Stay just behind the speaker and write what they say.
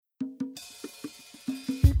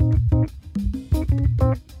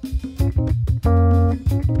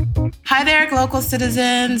Hi there, local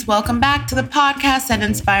citizens. Welcome back to the podcast that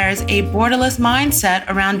inspires a borderless mindset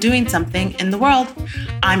around doing something in the world.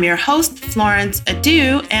 I'm your host, Florence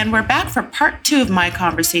Adu, and we're back for part 2 of my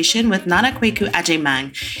conversation with Nana Kwaku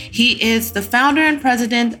Agyemang. He is the founder and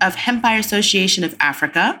president of Hempire Association of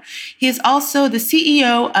Africa. He is also the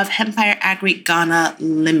CEO of Hempire Agri Ghana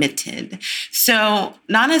Limited. So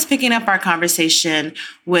Nana is picking up our conversation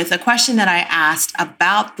with a question that I asked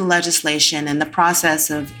about the legislation and the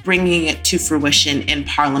process of bringing it to fruition in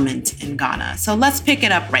Parliament in Ghana. So let's pick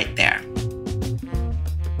it up right there.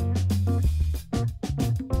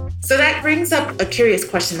 So that brings up a curious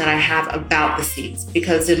question that I have about the seeds,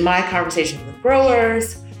 because in my conversation with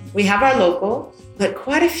growers, we have our local, but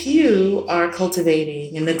quite a few are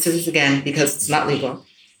cultivating, and this is again because it's not legal,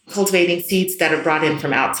 cultivating seeds that are brought in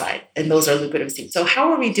from outside, and those are lucrative seeds. So how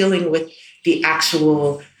are we dealing with the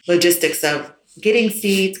actual logistics of getting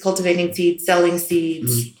seeds, cultivating seeds, selling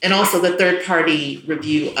seeds, and also the third-party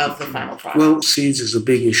review of the final product? Well, seeds is a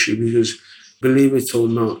big issue because, believe it or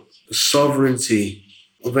not, the sovereignty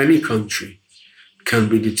of any country can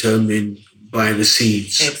be determined by the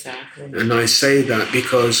seeds. Exactly. And I say that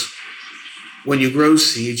because when you grow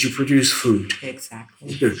seeds, you produce food.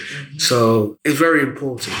 Exactly. So it's very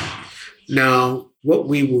important. Now, what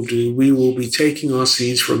we will do, we will be taking our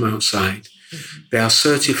seeds from outside. They are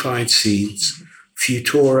certified seeds,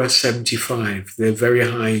 Futura 75. They're very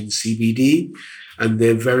high in CBD and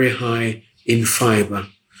they're very high in fiber.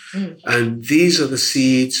 And these are the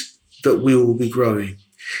seeds that we will be growing.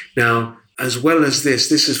 Now, as well as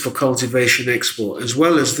this is for cultivation export. As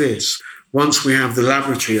well as this, once we have the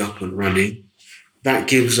laboratory up and running, that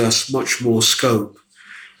gives us much more scope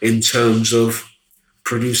in terms of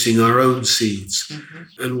producing our own seeds.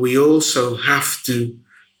 And we also have to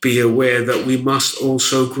be aware that we must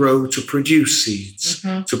also grow to produce seeds,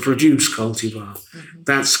 to produce cultivar.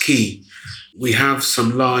 That's key. We have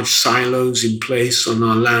some large silos in place on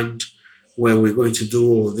our land where we're going to do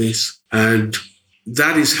all this. And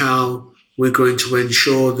that is how we're going to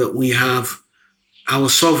ensure that we have our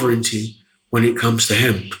sovereignty when it comes to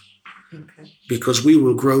hemp. Because we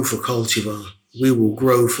will grow for cultivar, we will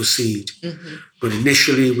grow for seed. But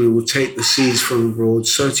initially we will take the seeds from abroad,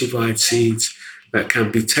 certified seeds that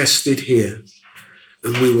can be tested here,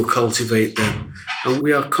 and we will cultivate them. And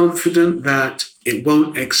we are confident that it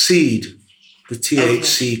won't exceed the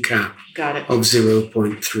THC cap of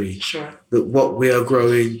 0.3. Sure. That what we are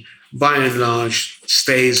growing, by and large,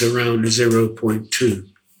 stays around the 0.2.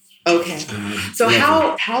 Okay. So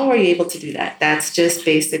how are you able to do that? That's just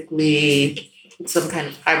basically some kind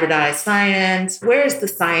of hybridized science. Where is the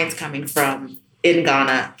science coming from in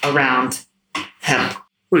Ghana around hemp?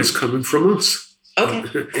 Well, it's coming from us. Okay.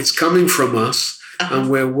 It's coming from us.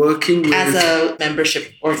 And we're working with... As a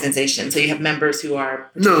membership organization. So you have members who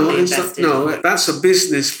are invested? No, that's a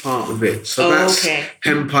business part of it. So that's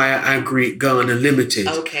Hempire Agri Ghana Limited.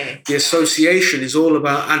 Okay. The association is all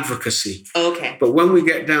about advocacy. Okay. But when we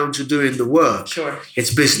get down to doing the work,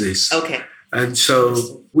 it's business. Okay. And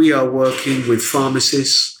so we are working with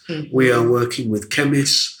pharmacists. We are working with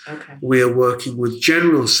chemists. We are working with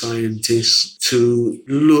general scientists to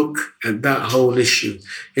look at that whole issue.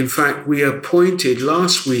 In fact, we appointed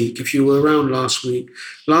last week, if you were around last week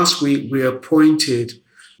we appointed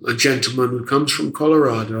a gentleman who comes from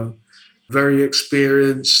Colorado, very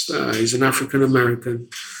experienced. He's an African American.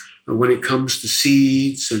 And when it comes to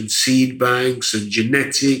seeds and seed banks and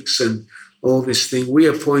genetics and all this thing, we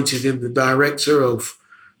appointed him the director of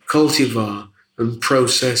cultivar and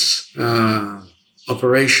process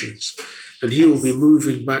operations. And he will be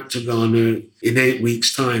moving back to Ghana in 8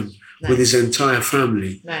 weeks' time with his entire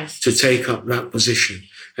family to take up that position.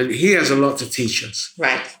 And he has a lot to teach us.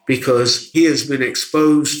 Right. Because he has been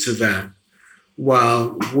exposed to that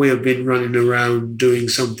while we have been running around doing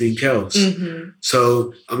something else.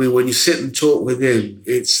 So, I mean, when you sit and talk with him,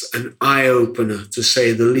 it's an eye-opener, to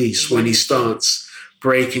say the least, when he starts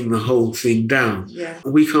breaking the whole thing down.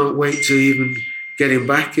 We can't wait to even get him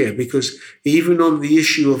back here, because even on the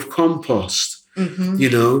issue of compost, you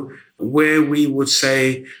know, where we would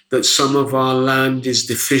say that some of our land is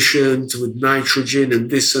deficient with nitrogen and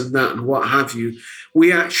this and that and what have you,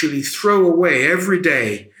 we actually throw away every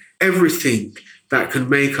day everything that can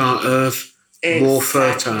make our earth more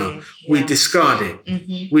fertile. We discard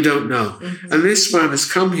it. We don't know. And this man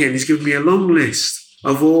has come here and he's given me a long list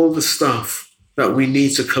of all the stuff that we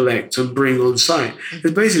need to collect and bring on site.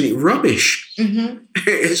 It's basically rubbish.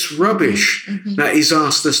 It's rubbish that he's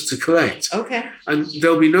asked us to collect. And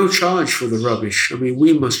there'll be no charge for the rubbish. I mean,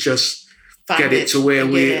 we must just get it to where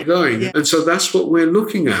we're going. And so that's what we're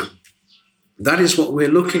looking at. That is what we're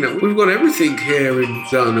looking at. We've got everything here in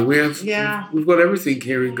Ghana. We've got everything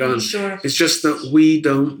here in Ghana. Sure. It's just that we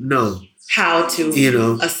don't know how to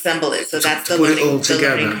assemble it. So that's the learning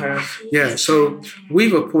curve. Yeah. So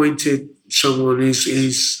we've appointed someone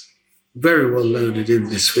who's very well learned in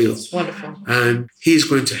this field. Wonderful. And he's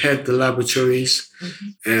going to head the laboratories,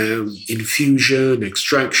 infusion,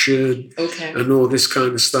 extraction, and all this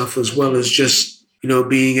kind of stuff, as well as just,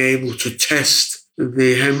 being able to test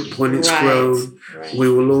the hemp when it's grown. Right.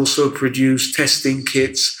 We will also produce testing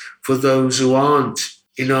kits for those who aren't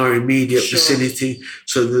in our immediate vicinity,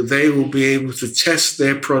 so that they will be able to test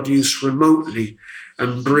their produce remotely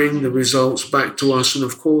and bring the results back to us. And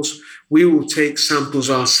of course, we will take samples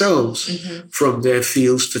ourselves from their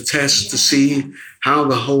fields to test to see how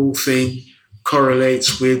the whole thing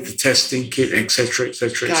correlates with the testing kit, etc.,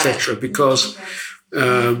 etc., etc. Because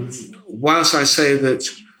whilst I say that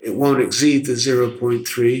it won't exceed the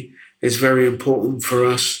 0.3, it's very important for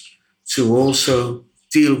us to also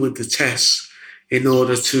deal with the tests in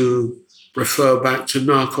order to refer back to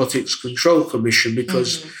Narcotics Control Commission,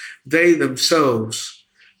 because they themselves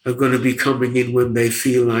are going to be coming in when they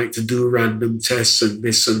feel like to do random tests and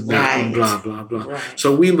this and that and blah, blah, blah. Right.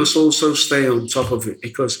 So we must also stay on top of it,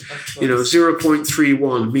 because,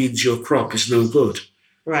 0.31 means your crop is no good.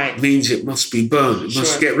 Right. It means it must be burned. It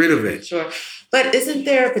must get rid of it. Sure. But isn't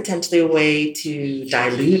there potentially a way to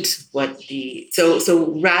dilute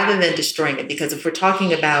so rather than destroying it? Because if we're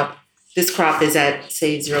talking about this crop is at,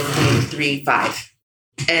 say, 0.35,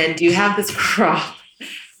 and you have this crop,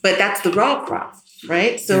 but that's the raw crop,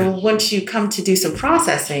 right? So once you come to do some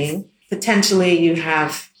processing, potentially you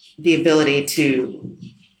have the ability to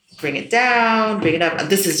bring it down, bring it up.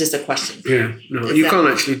 This is just a question. Yeah, no, you can't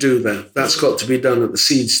actually do that. That's got to be done at the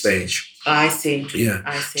seed stage. I see. Yeah.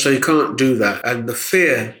 I see. So you can't do that. And the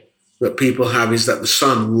fear that people have is that the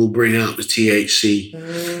sun will bring out the THC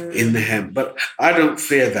in the hemp. But I don't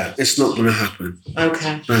fear that. It's not going to happen.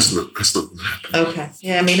 Okay. That's not going to happen. Okay.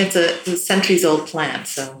 Yeah, I mean, it's a centuries-old plant,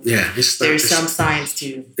 so there's some science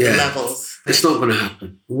to the levels. Right? It's not going to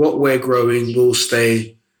happen. What we're growing will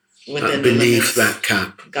stay beneath that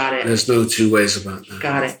cap. Got it. There's no two ways about that.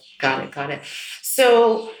 Got it.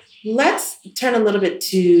 So let's turn a little bit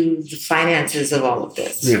to the finances of all of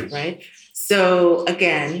this, right? So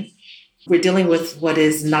again, we're dealing with what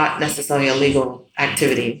is not necessarily a legal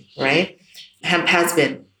activity, right? Hemp has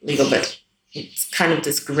been legal, but it's kind of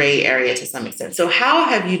this gray area to some extent. So how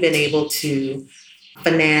have you been able to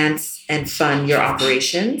finance and fund your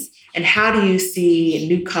operations? And how do you see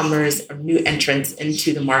newcomers or new entrants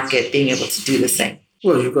into the market being able to do the same?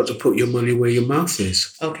 Well, you've got to put your money where your mouth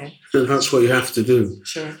is. Okay. And that's what you have to do.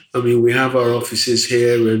 Sure. I mean, we have our offices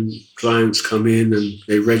here and clients come in and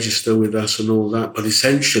they register with us and all that. But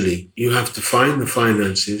essentially, you have to find the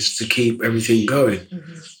finances to keep everything going.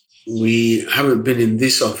 Mm-hmm. We haven't been in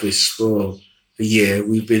this office for a year.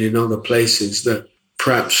 We've been in other places that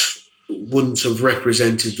perhaps wouldn't have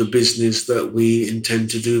represented the business that we intend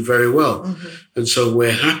to do very well. Mm-hmm. And so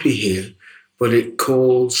we're happy here, but it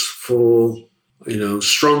calls for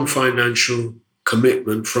strong financial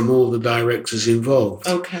commitment from all the directors involved.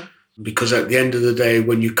 Okay. Because at the end of the day,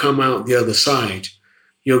 when you come out the other side,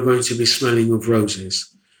 you're going to be smelling of roses.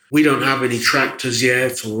 We don't have any tractors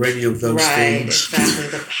yet or any of those things. Right, exactly.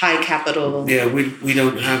 The high capital. Yeah, we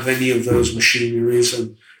don't have any of those machineries.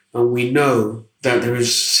 And we know that there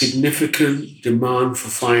is significant demand for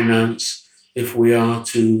finance if we are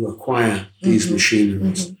to acquire these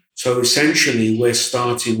machineries. Mm-hmm. So essentially, we're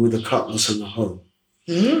starting with a cutlass and a hoe.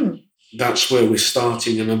 Mm. That's where we're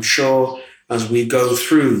starting. And I'm sure as we go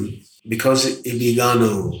through, because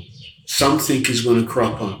Ibigano, something is going to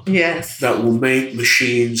crop up. Yes. That will make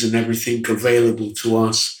machines and everything available to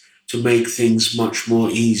us to make things much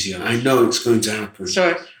more easier. I know it's going to happen.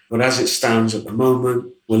 Sure. But as it stands at the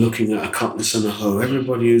moment, we're looking at a cutlass and a hoe.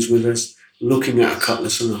 Everybody who's with us, looking at a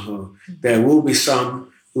cutlass and a hoe. There will be some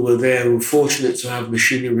who are there who are fortunate to have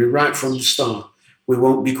machinery right from the start. We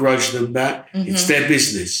won't begrudge them that. Mm-hmm. It's their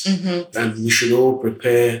business. Mm-hmm. And we should all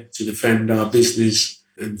prepare to defend our business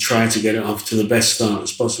and try to get it off to the best start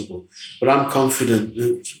as possible. But I'm confident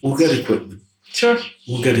that we'll get equipment. Sure.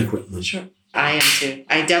 We'll get equipment. Sure. I am too.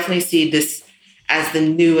 I definitely see this as the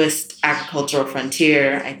newest agricultural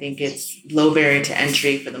frontier. I think it's low barrier to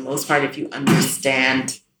entry for the most part if you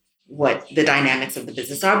understand what the dynamics of the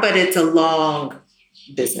business are. But it's a long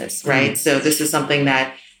business, right? Mm-hmm. So this is something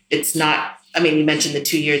that it's not, you mentioned the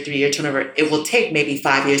 2-year, 3-year turnover. It will take maybe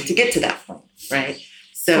 5 years to get to that point, right?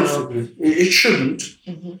 So possibly. It shouldn't.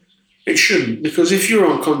 Mm-hmm. It shouldn't, because if you're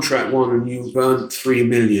on contract one and you've earned $3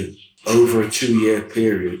 million over a 2-year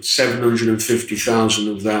period, 750,000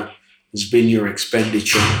 of that has been your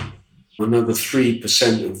expenditure. Another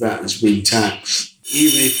 3% of that has been tax.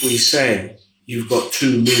 Even if we say you've got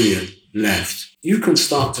 2 million left, you can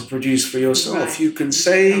start to produce for yourself. Right. You can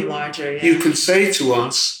say, larger, you can say to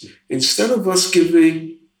us, instead of us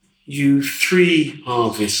giving you 3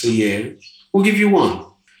 harvests a year, we'll give you 1.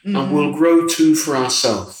 And we'll grow 2 for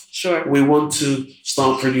ourselves. Sure. We want to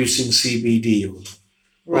start producing CBD oil.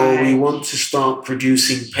 Right. Or we want to start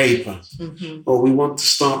producing paper. Or we want to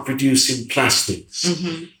start producing plastics.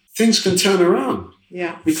 Things can turn around.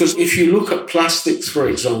 Yeah. Because if you look at plastics, for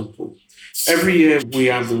example, every year we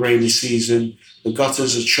have the rainy season, the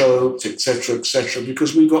gutters are choked, etc.,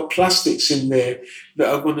 because we've got plastics in there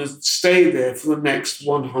that are going to stay there for the next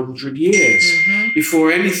 100 years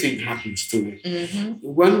before anything happens to it.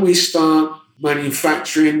 When we start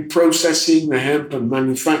manufacturing, processing the hemp and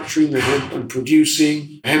manufacturing the hemp and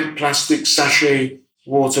producing hemp plastic sachet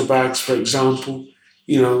water bags, for example,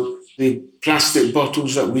 the plastic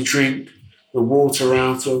bottles that we drink the water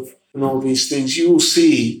out of and all these things, you will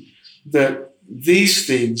see that these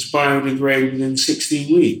things biodegrade within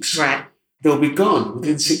 16 weeks. Right. They'll be gone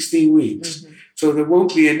within 16 weeks. So there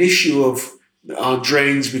won't be an issue of our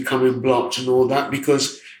drains becoming blocked and all that,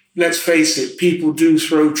 because let's face it, people do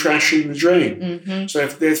throw trash in the drain. So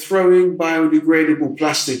if they're throwing biodegradable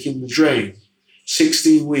plastic in the drain,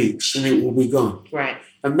 16 weeks and it will be gone. Right.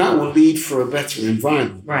 And that will lead for a better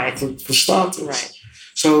environment. Right. For starters. Right.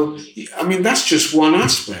 So, I mean, that's just one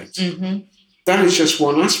aspect. That is just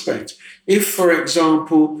one aspect. If, for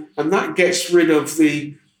example, and that gets rid of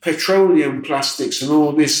the petroleum plastics and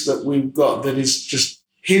all this that we've got that is just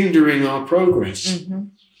hindering our progress.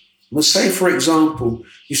 But say, for example,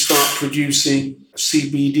 you start producing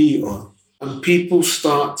CBD oil and people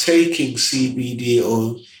start taking CBD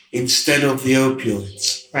oil instead of the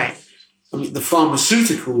opioids. Right. I mean, the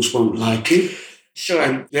pharmaceuticals won't like it. Sure.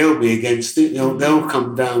 And they'll be against it. They'll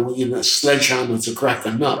come down with a sledgehammer to crack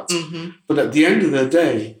a nut. But at the end of the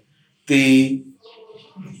day, the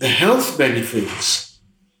health benefits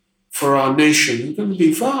for our nation are going to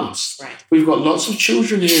be vast. Right. We've got lots of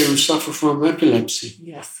children here who suffer from epilepsy.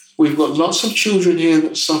 Yes. We've got lots of children here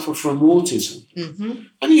that suffer from autism.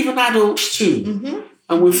 And even adults too.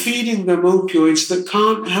 And we're feeding them opioids that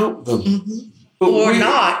can't help them. Or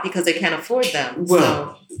not, because they can't afford them.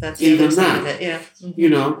 Well, so that's the even other side that, of it.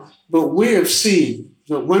 Yeah. But we have seen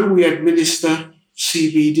that when we administer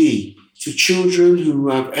CBD to children who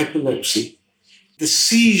have epilepsy, the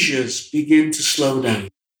seizures begin to slow down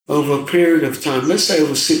over a period of time, let's say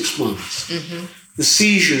over 6 months. The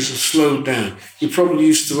seizures have slowed down. You probably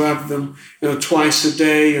used to have them twice a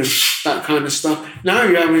day and that kind of stuff. Now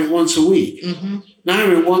you're having it once a week. Now you're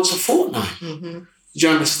having it once a fortnight. Do you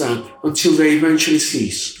understand? Until they eventually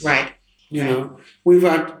cease. Right. We've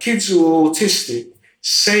had kids who are autistic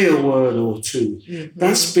say a word or two.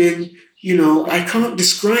 That's been, I can't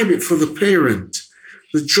describe it for the parent.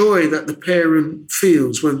 The joy that the parent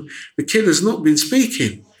feels when the kid has not been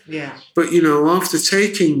speaking. Yeah. But, after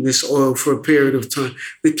taking this oil for a period of time,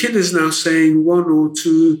 the kid is now saying 1 or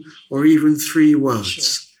 2 or even 3 words.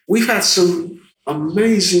 Sure. We've had some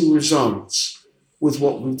amazing results with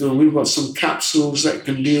what we've done. We've got some capsules that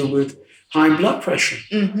can deal with high blood pressure.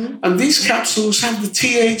 And these capsules have the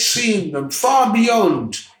THC in them far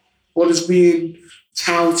beyond what is being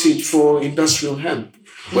touted for industrial hemp.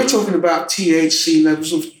 We're talking about THC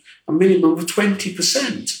levels of a minimum of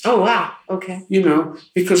 20%. Oh, wow. Okay.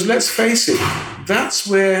 Because let's face it, that's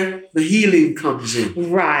where the healing comes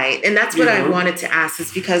in. Right. And that's what I wanted to ask,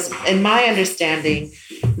 is because in my understanding,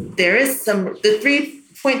 there is the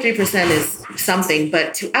 3.3% is something,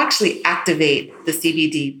 but to actually activate the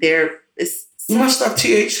CBD, there is... You must have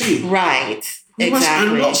THC. Right.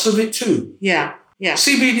 And lots of it too. Yeah. Yeah.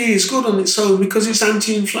 CBD is good on its own because it's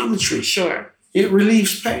anti-inflammatory. Sure. It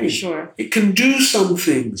relieves pain. Sure. It can do some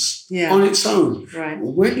things on its own. Right.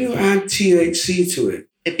 When you add THC to it,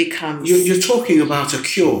 it becomes... You're talking about a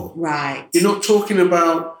cure. Right. You're not talking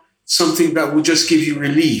about something that will just give you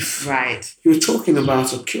relief. Right. You're talking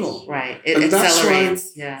about a cure. Right. It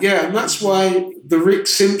accelerates. And that's why the Rick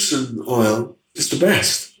Simpson oil is the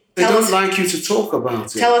best. They don't like you to talk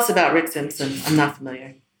about it. Tell us about Rick Simpson. I'm not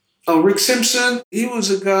familiar. Oh, Rick Simpson, he was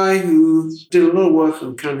a guy who did a lot of work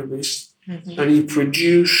on cannabis. And he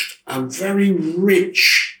produced a very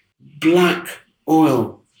rich black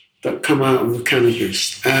oil that come out of the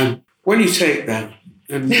cannabis. And when you take that,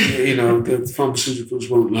 and the pharmaceuticals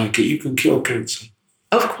won't like it, you can cure cancer.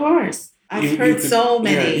 Of course. I've heard so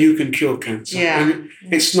many. Yeah, you can cure cancer. Yeah. And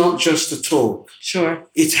it's not just a talk. Sure.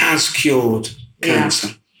 It has cured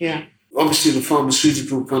cancer. Yeah. Obviously, the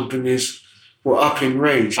pharmaceutical companies were up in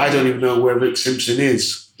rage. I don't even know where Rick Simpson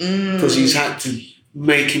is because he's had to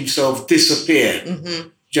make himself disappear.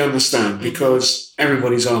 Do you understand? Because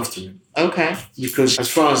everybody's after him. Okay. Because as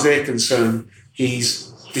far as they're concerned, he's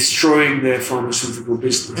destroying their pharmaceutical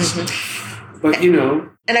business. But, you know...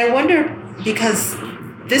 And I wonder, because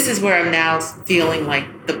this is where I'm now feeling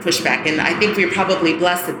like the pushback. And I think we're probably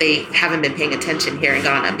blessed that they haven't been paying attention here in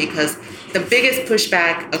Ghana, because the biggest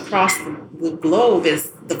pushback across the globe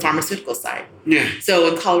is the pharmaceutical side. Yeah.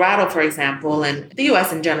 So in Colorado, for example, and the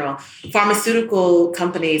U.S. in general, pharmaceutical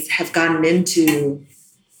companies have gotten into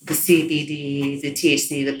the CBD, the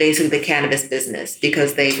THC, basically the cannabis business,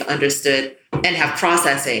 because they've understood and have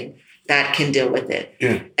processing that can deal with it.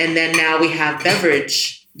 Yeah. And then now we have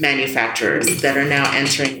beverage manufacturers that are now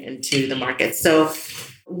entering into the market. So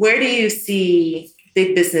where do you see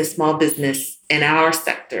big business, small business in our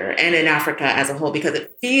sector and in Africa as a whole? Because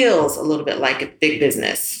it feels a little bit like a big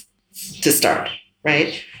business to start,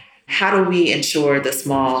 right? How do we ensure the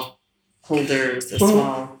small holders,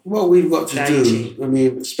 what we've got to do, I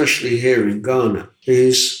mean, especially here in Ghana,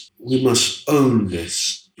 is we must own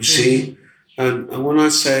this, you see? And when I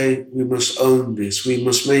say we must own this, we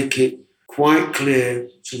must make it quite clear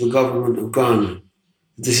to the government of Ghana,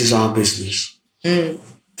 this is our business.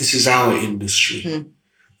 This is our industry.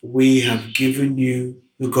 We have given you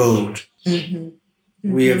the gold.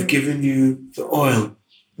 We have given you the oil.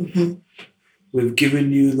 We've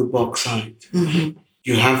given you the bauxite.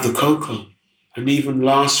 You have the cocoa. And even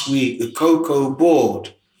last week, the cocoa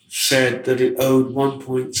board said that it owed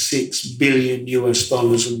 $1.6 billion and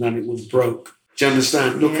that it was broke. Do you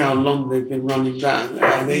understand? Look how long they've been running that.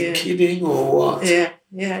 Are they kidding or what? Yeah.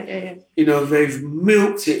 You know, they've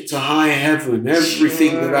milked it to high heaven.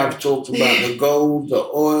 Everything that I've talked about, the gold, the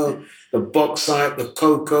oil, the bauxite, the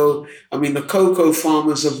cocoa. I mean, the cocoa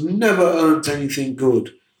farmers have never earned anything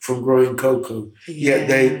good from growing cocoa, yet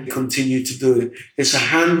they continue to do it. It's a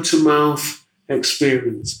hand-to-mouth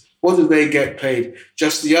experience. What do they get paid?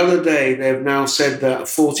 Just the other day, they've now said that a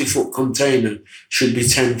 40-foot container should be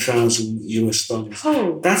 $10,000.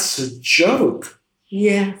 Oh. That's a joke.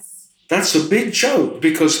 Yes. That's a big joke,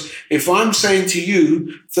 because if I'm saying to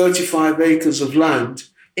you 35 acres of land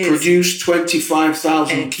produce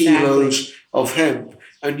 25,000 kilos of hemp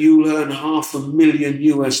and you'll earn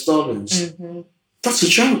 $500,000, that's a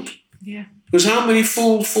joke. Yeah. Because how many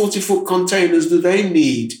full 40-foot containers do they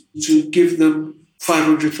need to give them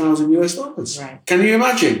 $500,000? Right. Can you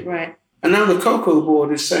imagine? Right. And now the cocoa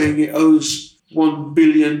board is saying it owes $1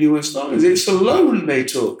 billion. It's a loan they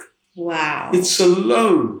took. Wow. It's a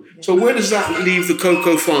loan. So where does that leave the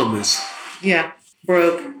cocoa farmers? Yeah.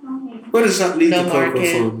 Broke. Where does that leave the cocoa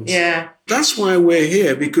farmers? Yeah. That's why we're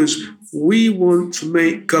here, because we want to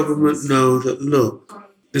make government know that, look,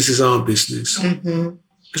 this is our business.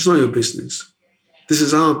 It's not your business. This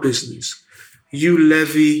is our business. You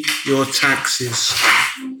levy your taxes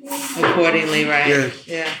accordingly, right?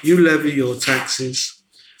 Yeah. You levy your taxes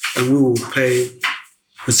and we will pay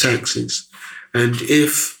the taxes. And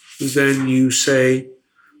if then you say,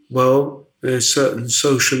 well, there's certain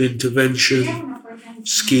social intervention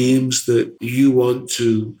schemes that you want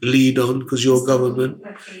to lead on because you're government,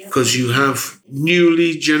 because you have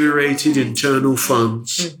newly generated internal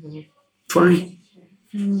funds, fine.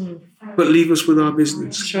 But leave us with our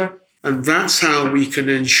business. Sure. And that's how we can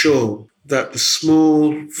ensure that the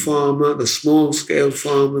small farmer, the small-scale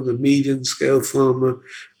farmer, the medium-scale farmer,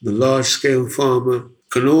 the large-scale farmer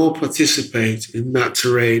can all participate in that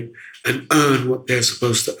terrain and earn what they're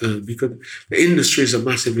supposed to earn, because the industry is a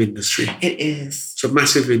massive industry. It is. It's a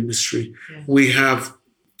massive industry. Yeah. We have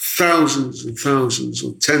thousands and thousands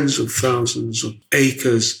or tens of thousands of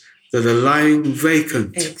acres that are lying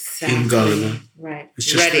vacant in Ghana. Right. It's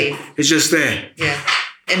just ready. It's just there. Yeah.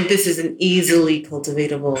 And this is an easily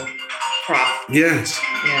cultivatable crop. Yes.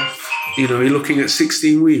 Yeah. You know, you're looking at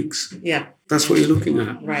 16 weeks. Yeah. That's what you're looking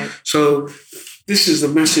at. Right. So this is the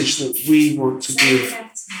message that we want to give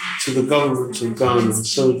to the government of Ghana,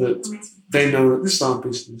 so that they know that this is our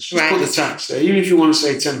business. Just put the tax there. Even if you want to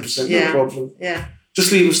say 10%, no problem. Yeah.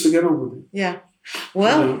 Just leave us to get on with it. Yeah.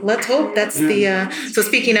 Well, let's hope that's so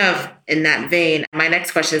speaking of, in that vein, my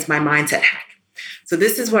next question is my mindset hack. So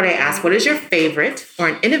this is what I ask. What is your favorite or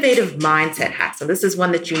an innovative mindset hack? So this is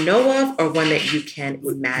one that you know of or one that you can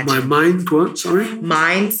imagine. My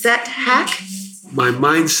mindset hack? My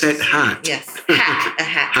mindset hack. Yes. Hack. A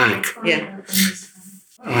hack. Hack. Yeah.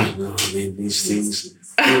 I don't know. I mean, these things,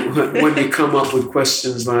 when you come up with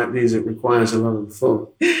questions like these, it requires a lot of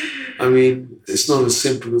thought. I mean, it's not as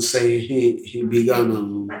simple as saying he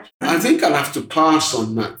began. I think I'll have to pass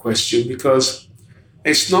on that question, because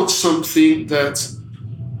it's not something that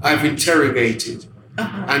I've interrogated.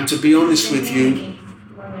 And to be honest with you,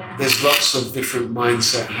 there's lots of different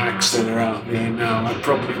mindset hacks that are out there now. I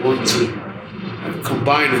probably want to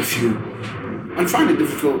combine a few. I find it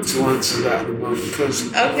difficult to answer that at the moment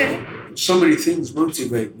because so many things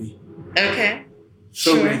motivate me. Okay.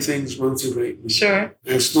 So many things motivate me. Sure.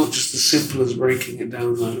 And it's not just as simple as breaking it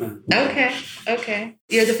down like that. Okay.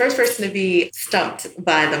 You're the first person to be stumped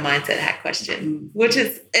by the mindset hack question, which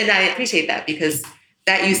is, and I appreciate that because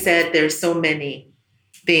that you said there's so many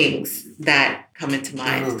things that come into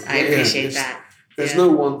mind. I appreciate that. There's no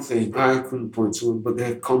one thing. I couldn't point to one, but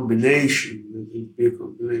they're a combination. There'd be a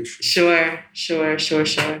combination. Sure.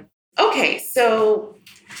 Okay, so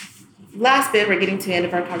last bit, we're getting to the end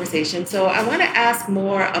of our conversation. So I want to ask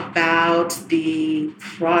more about the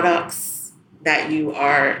products that you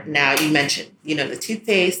are now, you mentioned, the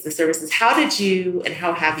toothpaste, the services. How did you and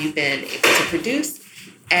how have you been able to produce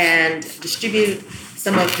and distribute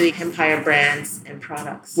some of the Hempire brands and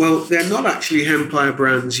products? Well, they're not actually Hempire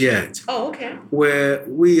brands yet. Oh, okay. Where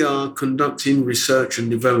we are conducting research and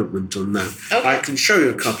development on that. Okay. I can show you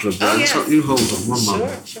a couple of brands. Oh, yes. You hold on one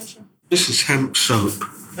moment. Sure. This is hemp soap.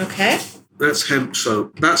 Okay. That's hemp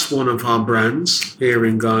soap. That's one of our brands here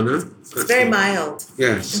in Ghana. It's very mild.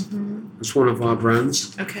 Yes. Mm-hmm. It's one of our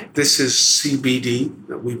brands. Okay. This is CBD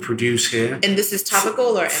that we produce here. And this is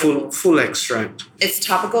topical or edible? Full extract. It's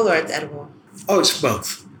topical or it's edible? Oh, it's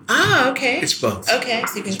both. Ah, okay. It's both. Okay,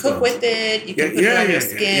 so you can cook with it. You can put it on your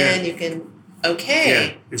skin. You can. Okay.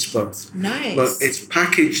 Yeah, it's both. Nice. But it's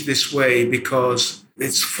packaged this way because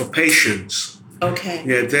it's for patients. Okay.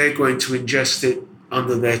 Yeah, they're going to ingest it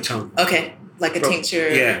under their tongue. Okay, like a tincture.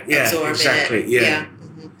 Absorb exactly. it. Yeah.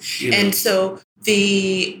 Mm-hmm. And so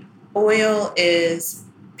the oil is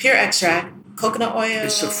pure extract, coconut oil.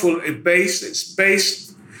 It's a full base. It's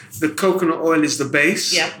based. The coconut oil is the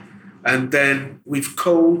base. Yeah. And then we've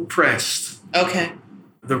cold pressed. Okay.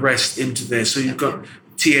 The rest into there. So you've got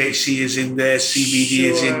THC is in there, CBD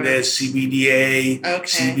is in there, CBDA,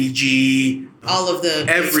 CBG. All of the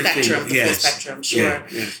everything. Spectrum, the full spectrum, sure.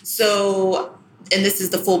 Yeah. So, and this is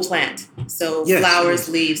the full plant. So flowers,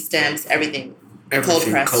 leaves, stems, everything. Cold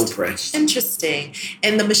pressed. Interesting.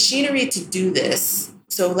 And the machinery to do this,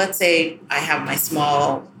 so let's say I have my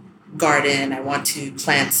small garden, I want to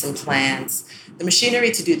plant some plants. The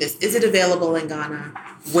machinery to do this, is it available in Ghana?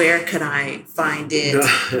 Where could I find it?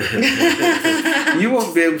 No. You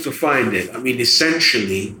won't be able to find it. I mean,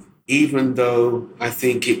 essentially, even though I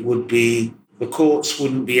think it would be, the courts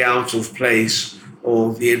wouldn't be out of place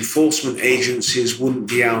or the enforcement agencies wouldn't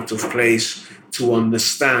be out of place to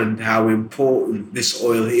understand how important this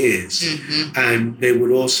oil is. Mm-hmm. And they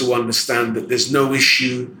would also understand that there's no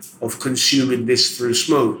issue of consuming this through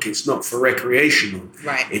smoke. It's not for recreational.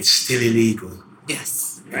 Right. It's still illegal.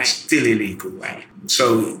 Yes. Right. It's still illegal. Right.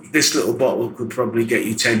 So this little bottle could probably get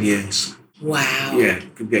you 10 years. Wow. Yeah,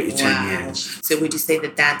 it could get you 10 years. So would you say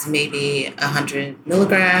that that's maybe 100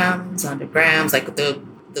 milligrams, 100 grams, like the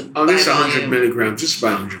oh, this is 100 milligrams, just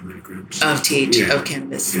about 100 milligrams. Of THC, of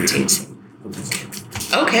cannabis, THC.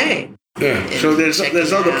 Okay. Yeah, so there's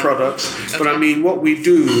other products, but I mean, what we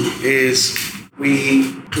do is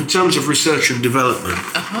in terms of research and development,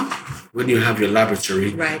 when you have your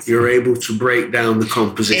laboratory, you're able to break down the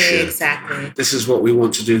composition. Exactly. This is what we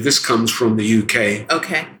want to do. This comes from the UK.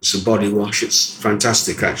 Okay. It's a body wash. It's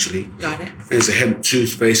fantastic, actually. Got it. There's a hemp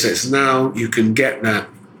toothpaste. It's now, you can get that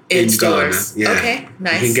in Ghana. Yeah. Okay,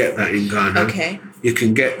 nice. You can get that in Ghana. Okay. You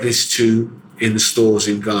can get this too in the stores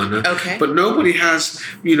in Ghana. Okay. But nobody has,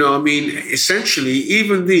 essentially,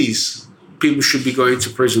 even these, people should be going to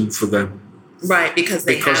prison for them. Right, because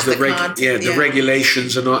the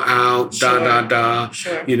regulations are not out,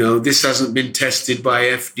 Sure. This hasn't been tested by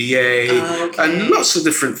FDA, and lots of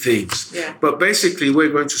different things. Yeah. But basically,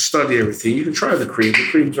 we're going to study everything. You can try the cream. The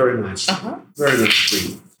cream's very nice. Very nice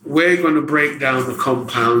cream. We're going to break down the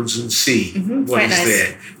compounds and see what is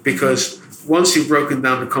there. Because once you've broken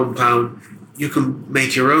down the compound, you can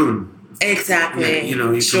make your own. Exactly. You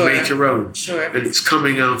can make your own. Sure. And it's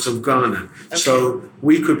coming out of Ghana. Okay. So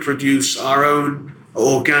we could produce our own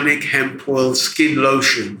organic hemp oil skin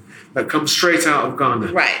lotion that comes straight out of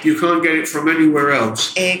Ghana. Right. You can't get it from anywhere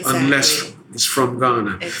else unless it's from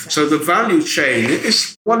Ghana. Exactly. So the value chain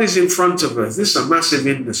is what is in front of us. This is a massive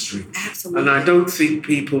industry. Absolutely. And I don't think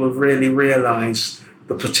people have really realized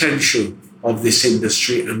the potential of this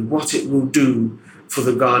industry and what it will do for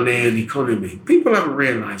the Ghanaian economy. People haven't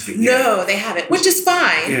realized it yet. No, they haven't, which is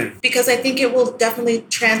fine because I think it will definitely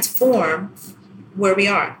transform where we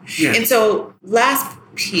are. Yeah. And so last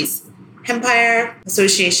piece, Hempire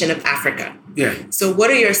Association of Africa. Yeah. So what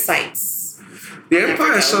are your sites? The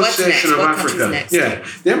Empire Association of Africa. Yeah,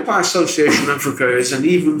 the Empire Association of Africa is an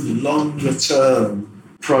even longer term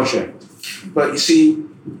project. But you see,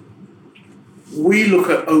 we look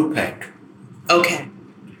at OPEC. Okay.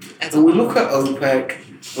 And we look at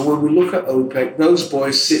OPEC, and when we look at OPEC, those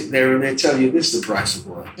boys sit there and they tell you this is the price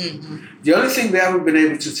of oil. Mm-hmm. The only thing they haven't been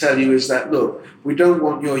able to tell you is that, look, we don't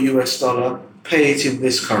want your US dollar, pay it in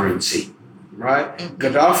this currency, right? Mm-hmm.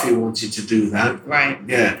 Gaddafi wanted to do that. Right.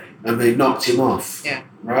 Yeah, and they knocked him off. Yeah.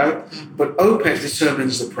 Right? Mm-hmm. But OPEC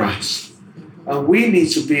determines the price. And we need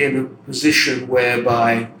to be in a position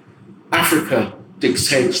whereby Africa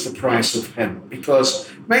dictates the price of hemp. Because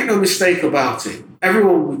make no mistake about it,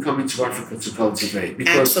 everyone will come into Africa to cultivate.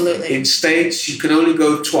 Because Absolutely. in States, you can only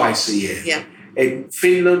go twice a year. Yeah. In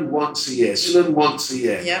Finland, once a year. Sweden, once a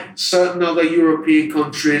year. Yeah. Certain other European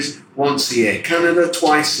countries, once a year. Canada,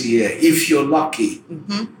 twice a year, if you're lucky.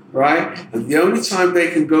 Mm-hmm. Right? And the only time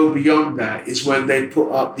they can go beyond that is when they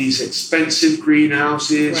put up these expensive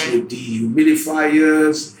greenhouses with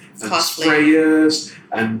dehumidifiers and Costly. sprayers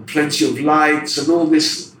and plenty of lights and all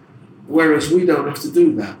this, whereas we don't have to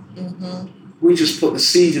do that. Mm-hmm. We just put the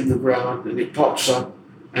seed in the ground and it pops up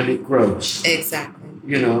and it grows. Exactly.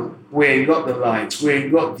 You know, we ain't got the lights, we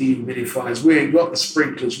ain't got dehumidifiers, we ain't got the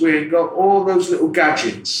sprinklers, we ain't got all those little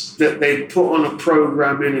gadgets that they put on a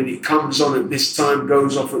program in and it comes on at this time,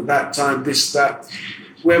 goes off at that time, this, that.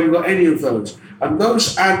 We haven't got any of those. And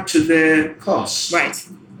those add to their costs, Right.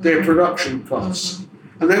 their production costs.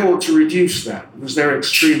 And they want to reduce that because they're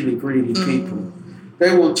extremely greedy people.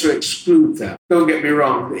 They want to exclude that. Don't get me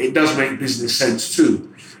wrong, it does make business sense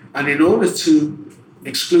too. And in order to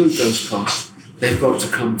exclude those costs, they've got to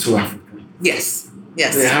come to Africa. Yes.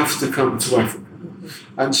 Yes. They have to come to Africa.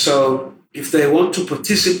 And so if they want to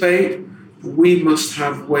participate, we must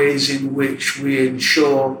have ways in which we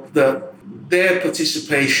ensure that their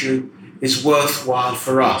participation is worthwhile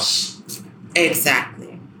for us.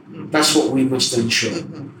 Exactly. That's what we must ensure.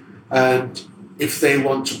 Mm-hmm. And if they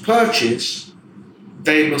want to purchase,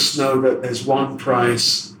 they must know that there's one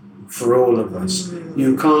price for all of us.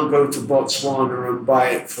 You can't go to Botswana and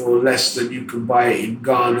buy it for less than you can buy it in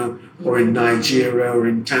Ghana or in Nigeria or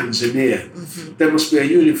in Tanzania. There must be a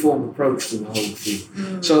uniform approach to the whole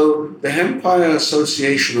thing. So the Empire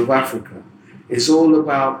Association of Africa is all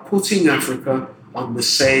about putting Africa on the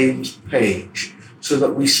same page so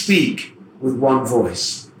that we speak with one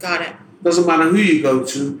voice. Got it. Doesn't matter who you go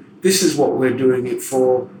to, this is what we're doing it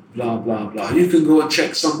for, blah, blah, blah. You can go and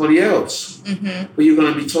check somebody else, but you're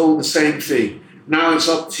going to be told the same thing. Now it's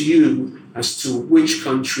up to you as to which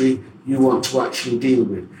country you want to actually deal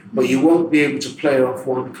with. But you won't be able to play off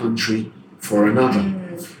one country for another.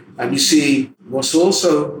 And you see, what's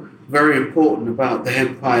also very important about the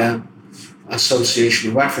Empire Association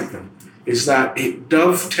of Africa is that it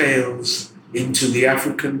dovetails into the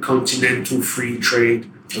African Continental Free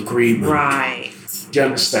Trade Agreement. Right. Do you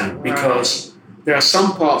understand? Because there are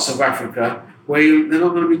some parts of Africa where they're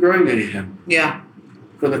not going to be growing any hemp. Yeah.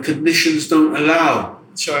 Because the conditions don't allow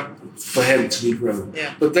Sure. for hemp to be grown.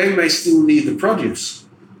 Yeah. But they may still need the produce.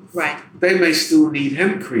 Right. They may still need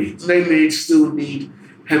hempcrete. They may still need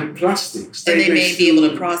hemp plastics. And they may be able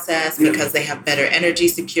to process because they have better energy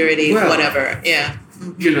security, whatever. Yeah.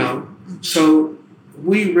 You know, so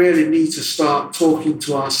we really need to start talking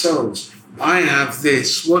to ourselves. I have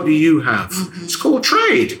this. What do you have? It's called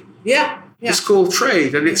trade. Yeah. It's called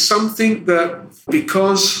trade. And it's something that,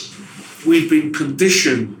 because we've been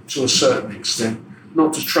conditioned to a certain extent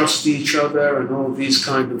not to trust each other and all these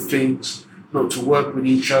kind of things, not to work with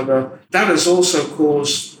each other, that has also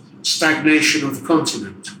caused stagnation of the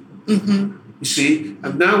continent. You see?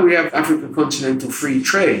 And now we have Africa Continental Free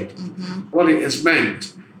Trade. What it has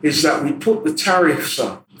meant is that we put the tariffs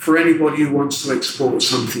up for anybody who wants to export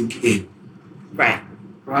something in. Right.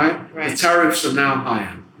 The tariffs are now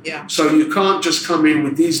higher. Yeah. So you can't just come in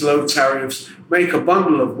with these low tariffs, make a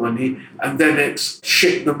bundle of money, and then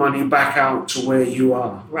ship the money back out to where you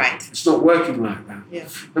are. Right. It's not working like that. Yeah.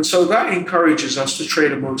 And so that encourages us to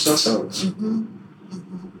trade amongst ourselves.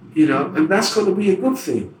 You know, and that's got to be a good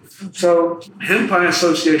thing. So Empire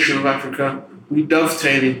Association of Africa, we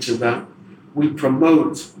dovetail into that. We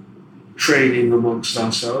promote trading amongst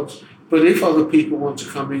ourselves. But if other people want to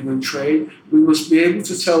come in and trade, we must be able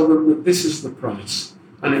to tell them that this is the price.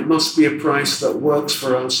 And it must be a price that works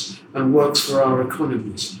for us and works for our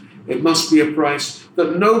economies. It must be a price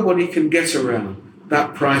that nobody can get around.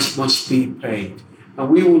 That price must be paid.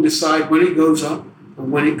 And we will decide when it goes up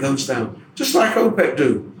and when it goes down. Just like OPEC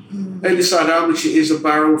do. They decide how much it is a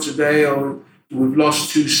barrel today, or we've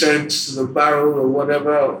lost 2 cents to the barrel or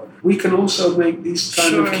whatever. We can also make these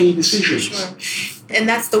kind of key decisions. And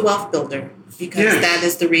that's the wealth builder because that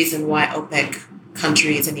is the reason why OPEC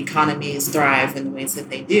countries and economies thrive in the ways that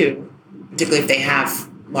they do, particularly if they have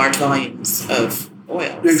large volumes of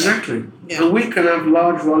oil. Exactly. So, and we can have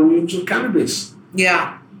large volumes of cannabis.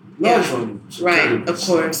 Yeah. Large volumes. Right. Cannabis. Of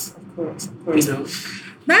course. You know.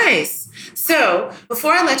 Nice. So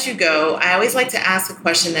before I let you go, I always like to ask a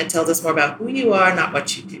question that tells us more about who you are, not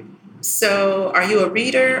what you do. So are you a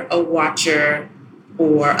reader, a watcher,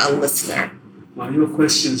 or a listener? Well, your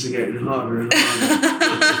questions are getting harder and harder.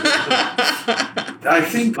 I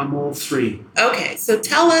think I'm all three. Okay, so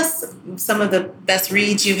tell us some of the best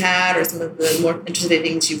reads you've had or some of the more interesting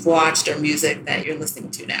things you've watched or music that you're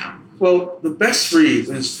listening to now. Well, the best read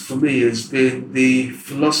for me has been the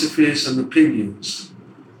philosophies and opinions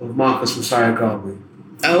of Marcus Messiah Garvey.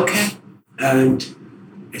 Okay. And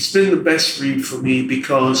it's been the best read for me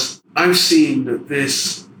because I've seen that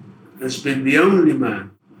this has been the only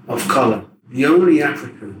man of color, the only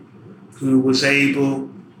African who was able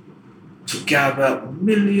to gather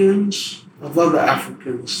millions of other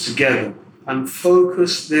Africans together and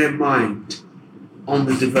focus their mind on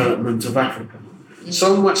the development of Africa. Mm-hmm.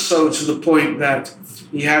 So much so to the point that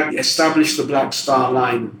he had established the Black Star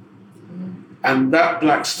Liner. Mm-hmm. And that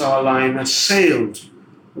Black Star Liner sailed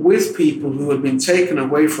with people who had been taken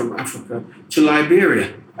away from Africa to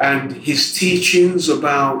Liberia. And his teachings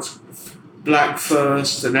about Black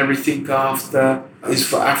first and everything after is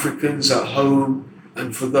for Africans at home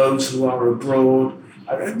and for those who are abroad.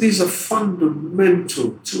 These are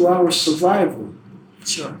fundamental to our survival,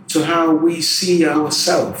 sure, to how we see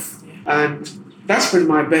ourselves. Yeah. And that's been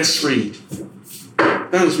my best read.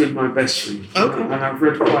 That has been my best read. Okay. And I've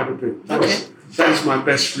read quite a bit. That is my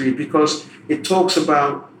best read because it talks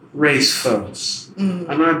about race first.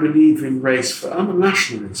 Mm-hmm. And I believe in race first. I'm a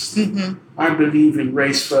nationalist. Mm-hmm. I believe in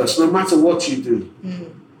race first. No matter what you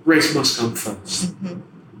do, race must come first. Mm-hmm.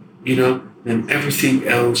 You know, then everything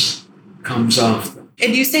else comes after.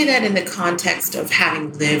 And you say that in the context of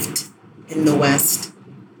having lived in the West,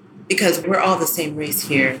 because we're all the same race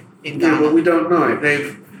here in Ghana. Yeah, but we don't know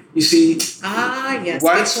it. You see, yes,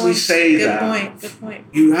 once we say good that, good point.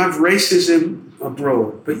 You have racism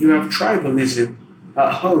abroad, but you have tribalism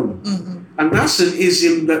at home. Mm-hmm. And that's an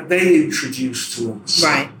ism that they introduced to us.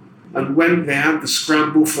 Right. And when they had the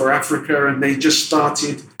scramble for Africa and they just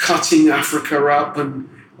started cutting Africa up and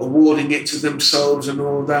awarding it to themselves and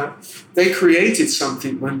all that, they created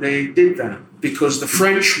something when they did that. Because the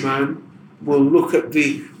Frenchman will look at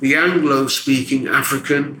the Anglo-speaking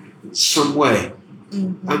African some way.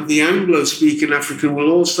 Mm-hmm. And the Anglo-speaking African will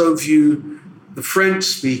also view the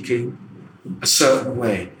French-speaking a certain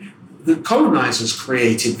way. The colonizers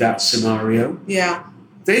created that scenario. Yeah.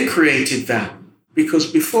 They created that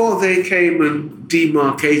because before they came and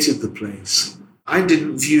demarcated the place, I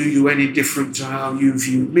didn't view you any different to how you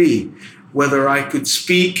viewed me, whether I could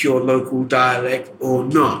speak your local dialect or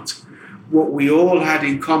not. What we all had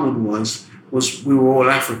in common was we were all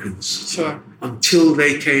Africans. Sure. Until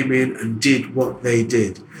they came in and did what they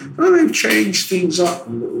did. Well, they've changed things up a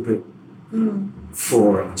little bit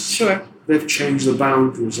for us. Sure. They've changed the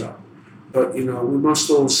boundaries up. But, we must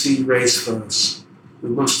all see race first. We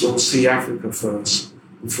must all see Africa first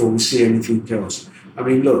before we see anything else. I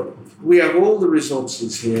mean, look, we have all the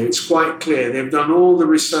resources here. It's quite clear. They've done all the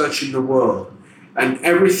research in the world. And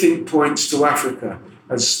everything points to Africa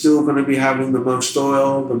as still going to be having the most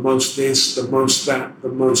oil, the most this, the most that, the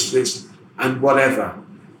most this, and whatever.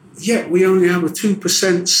 Yet we only have a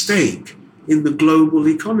 2% stake in the global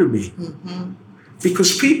economy. Mm-hmm.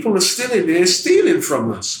 Because people are still in there stealing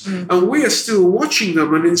from us. Mm. And we are still watching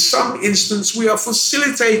them. And in some instance, we are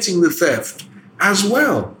facilitating the theft as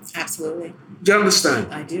well. Absolutely. Do you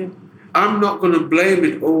understand? I do. I'm not going to blame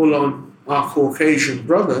it all on our Caucasian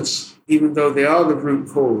brothers, even though they are the root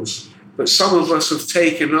cause. But some of us have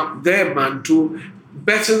taken up their mantle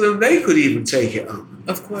better than they could even take it up.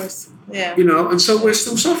 Of course. Yeah. And so we're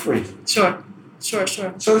still suffering. Sure. So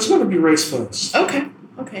it's got to be race first.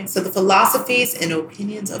 Okay, so the philosophies and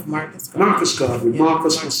opinions of Marcus Garvey.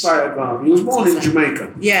 Marcus Messiah Garvey. He was born in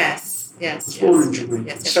Jamaica. Yes. He was born in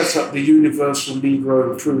Jamaica. Set up the Universal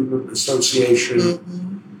Negro Improvement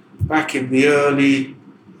Association back in the early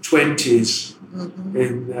 20s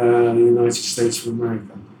in the United States of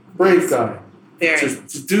America. Brave guy.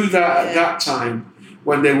 To do that at that time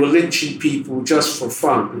when they were lynching people just for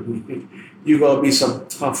fun. You got to be some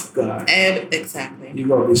tough guy. Exactly. You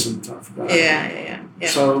got to be some tough guy. Yeah.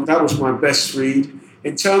 So that was my best read.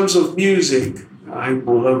 In terms of music, I'm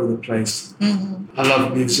all over the place. Mm-hmm. I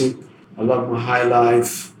love music. I love my high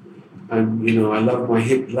life. And, I love my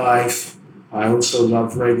hip life. I also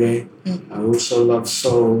love reggae. Mm-hmm. I also love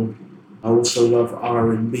soul. I also love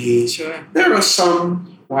R&B. Sure. There are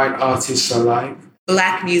some white artists I like.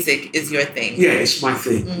 Black music is your thing. Yeah, it's my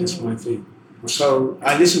thing. It's my thing. So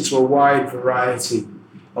I listen to a wide variety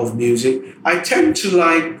of music. I tend to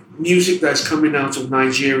like music that's coming out of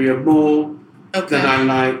Nigeria more than I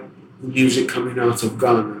like music coming out of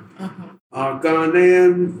Ghana. Our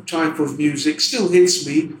Ghanaian type of music still hits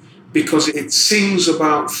me because it sings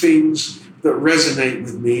about things that resonate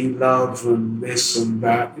with me, love and this and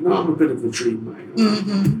that. You know, I'm a bit of a dreamer.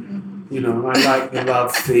 You know, I like the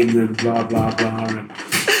love thing and blah, blah, blah, and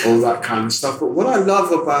all that kind of stuff. But what I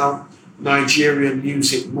love about Nigerian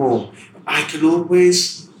music more, I can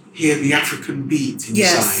always hear the African beat inside.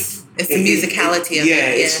 Yes, it's the musicality of it. Yeah,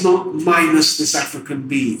 it's not minus this African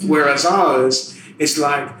beat. Whereas ours, it's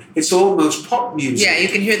like, it's almost pop music. Yeah, you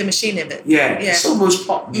can hear the machine of it. Yeah, it's almost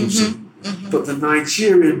pop music. But the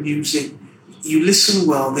Nigerian music, you listen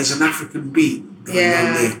well, there's an African beat going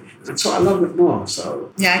on there. And so I love it more.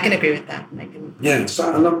 So yeah, I can agree with that. Yeah,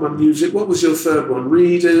 so I love my music. What was your third one?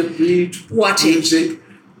 Read watching music.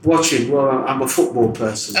 Watching. Well, I'm a football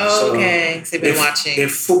person. Oh, okay. So you've been watching.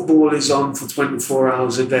 If football is on for 24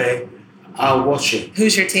 hours a day, I'll watch it.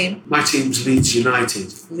 Who's your team? My team's Leeds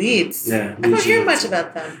United. Leeds? Yeah. I don't hear much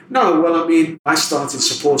about them. No, well, I mean, I started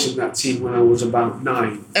supporting that team when I was about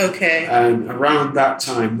 9. Okay. And around that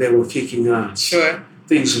time, they were kicking ass. Sure.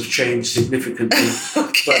 Things have changed significantly.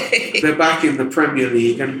 Okay. But they're back in the Premier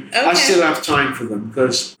League, and I still have time for them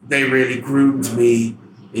because they really groomed me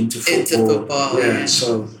into football. Yeah,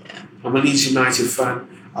 so I'm a Leeds United fan.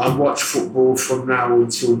 I'll watch football from now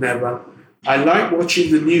until never. I like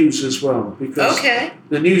watching the news as well because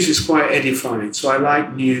the news is quite edifying. So I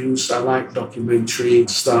like news, I like documentary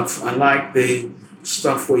stuff, I like the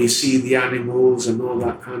stuff where you see the animals and all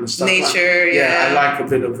that kind of stuff. Nature, I like a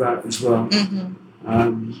bit of that as well.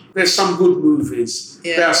 There's some good movies.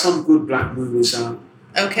 There are some good black movies out.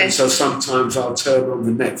 Okay. And so sometimes I'll turn on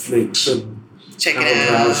the Netflix and check it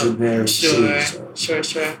out. In there and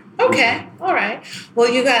Sure. Okay. All right.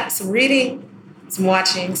 Well, you got some reading, some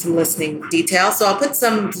watching, some listening details. So I'll put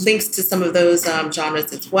some links to some of those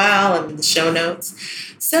genres as well and in the show notes.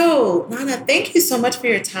 So, Nana, thank you so much for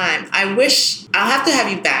your time. I wish I'll have to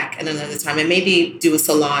have you back at another time and maybe do a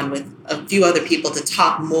salon with a few other people to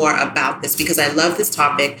talk more about this because I love this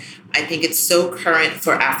topic. I think it's so current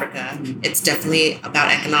for Africa. It's definitely about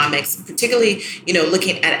economics, particularly,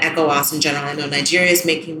 looking at ECOWAS in general. I know Nigeria is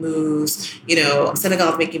making moves,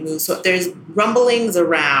 Senegal is making moves. So there's rumblings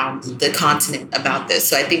around the continent about this.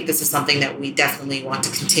 So I think this is something that we definitely want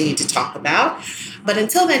to continue to talk about. But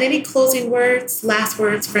until then, any closing words, last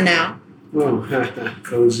words for now? Well,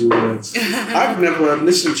 cozy words. I've never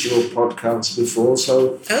listened to your podcast before,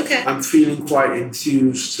 so I'm feeling quite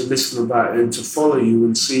enthused to listen about it and to follow you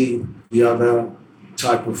and see the other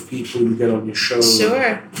type of people you get on your show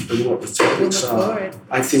and what the topics are.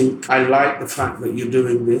 I think I like the fact that you're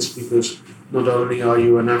doing this because not only are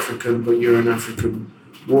you an African, but you're an African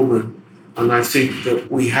woman. And I think that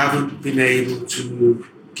we haven't been able to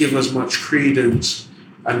give as much credence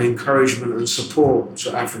and encouragement and support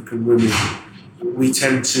to African women. We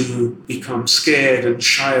tend to become scared and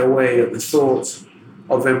shy away at the thought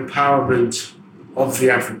of empowerment of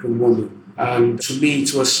the African woman. And to me,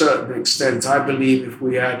 to a certain extent, I believe if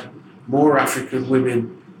we had more African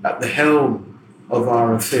women at the helm of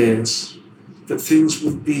our affairs, that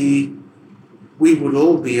we would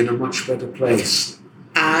all be in a much better place.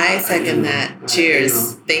 I second that.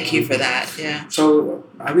 Cheers. Thank you for that. Yeah. So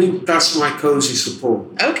I think that's my cozy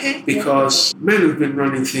support. Okay. Because men have been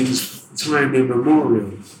running things time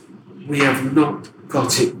immemorial. We have not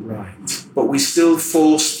got it right. But we still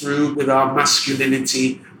force through with our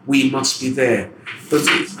masculinity. We must be there. But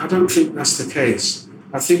I don't think that's the case.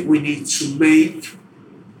 I think we need to make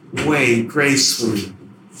way gracefully.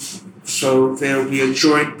 So there'll be a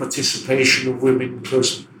joint participation of women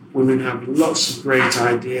because women have lots of great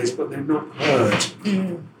ideas, but they're not heard.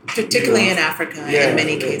 Particularly in Africa, in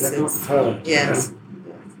many cases. They're not heard. Yes.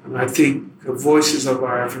 And I think the voices of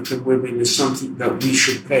our African women is something that we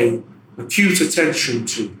should pay acute attention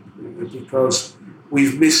to because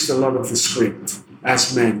we've missed a lot of the script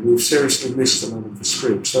as men. We've seriously missed a lot of the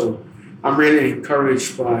script. So I'm really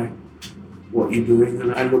encouraged by what you're doing,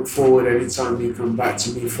 and I look forward anytime you come back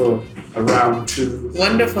to me for a round 2.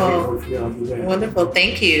 Wonderful. Hopefully I'll be there. Wonderful.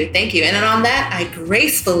 Thank you. And then on that, I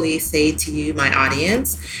gracefully say to you, my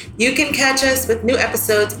audience, you can catch us with new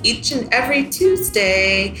episodes each and every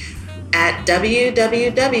Tuesday at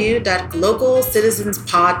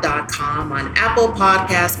www.globalcitizenspod.com on Apple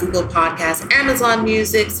Podcasts, Google Podcasts, Amazon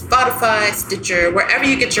Music, Spotify, Stitcher, wherever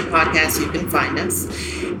you get your podcasts, you can find us.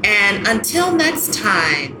 And until next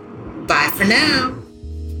time, Bye for now.